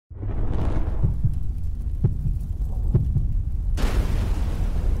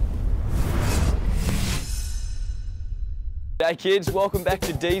Hey kids, welcome back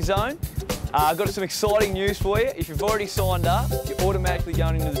to Deezone. I've got some exciting news for you. If you've already signed up, you're automatically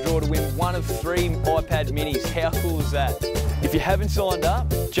going into the draw to win one of 3 iPad minis. How cool is that? If you haven't signed up,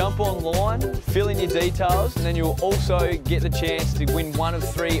 jump online, fill in your details, and then you'll also get the chance to win one of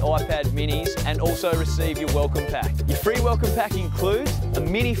 3 iPad minis and also receive your welcome pack. Your free welcome pack includes a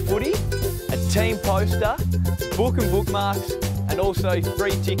mini footy, a team poster, book and bookmarks, and also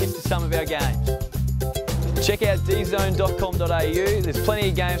free tickets to some of our games. Check out deezone.com.au, there's plenty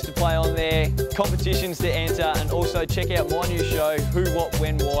of games to play on there, competitions to enter, and also check out my new show, Who, What,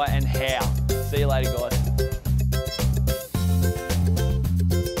 When, Why and How. See you later guys.